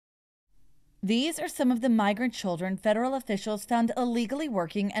These are some of the migrant children federal officials found illegally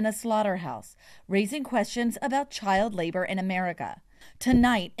working in a slaughterhouse, raising questions about child labor in America.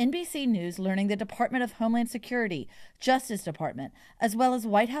 Tonight, NBC News learning the Department of Homeland Security, Justice Department, as well as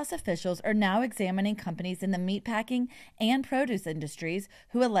White House officials are now examining companies in the meatpacking and produce industries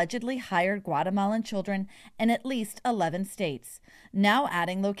who allegedly hired Guatemalan children in at least 11 states, now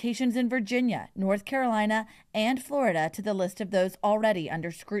adding locations in Virginia, North Carolina, and Florida to the list of those already under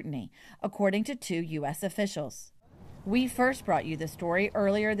scrutiny, according to 2 U.S. officials. We first brought you the story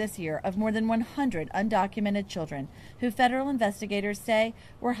earlier this year of more than 100 undocumented children who federal investigators say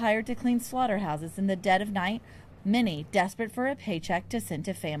were hired to clean slaughterhouses in the dead of night, many desperate for a paycheck to send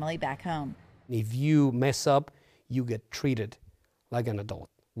to family back home. If you mess up, you get treated like an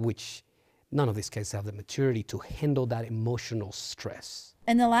adult, which none of these kids have the maturity to handle that emotional stress.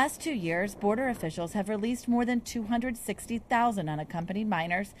 In the last 2 years, border officials have released more than 260,000 unaccompanied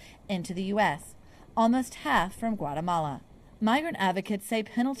minors into the U.S., almost half from Guatemala. Migrant advocates say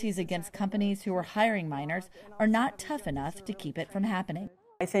penalties against companies who are hiring minors are not tough enough to keep it from happening.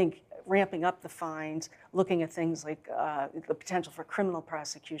 I think ramping up the fines, looking at things like the potential for criminal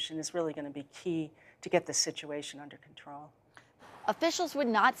prosecution is really going to be key to get the situation under control. Officials would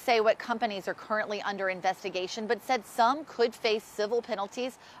not say what companies are currently under investigation, but said some could face civil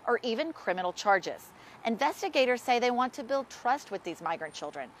penalties or even criminal charges. Investigators say they want to build trust with these migrant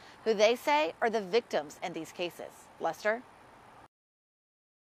children, who they say are the victims in these cases. Lester?